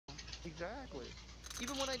Exactly.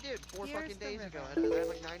 Even when I did 4 Here's fucking the days ago, I river. had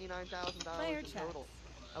like $99,000 Player in check. total.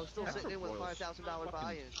 I was still That's sitting a in with a royal $5,000 fucking.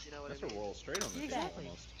 buy-in. You know what I That's a mean? roll straight on the table Exactly.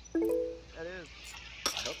 almost. That is. I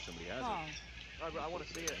hope somebody has Call. I want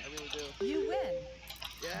to see it. I really do. You win.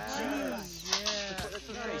 Yes. Yeah. That's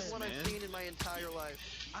the Nice, first one I've man. seen in my entire life.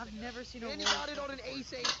 I've never seen a And you roll got it on an before.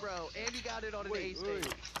 ace-8, bro. And you got it on an Wait,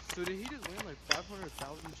 ace-8. so did he just win like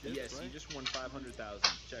 500,000 chips, Yes, right? he just won 500,000.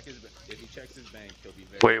 Check his. If he checks his bank, he'll be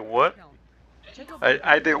very. Wait, what? Account. Check your I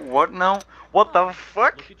bank did account. what now? What the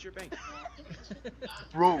fuck? Look at your bank.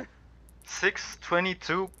 Bro,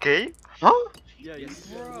 622k? Huh? Yeah, you Yes.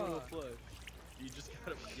 just got a royal flush. You just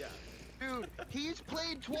gotta. Yeah. Dude, he's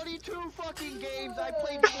played 22 fucking games. I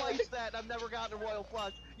played twice that. I've never gotten a royal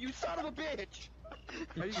flush. You son of a bitch!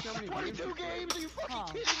 How do you see how many games 22 you played? games? Are you fucking Huh.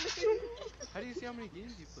 kidding me? How do you see how many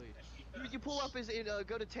games you played? You pull up his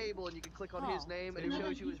go to table and you can click on his Oh. name and it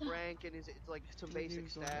shows you his rank and his it's like some basic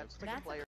stats. It's like a That's player.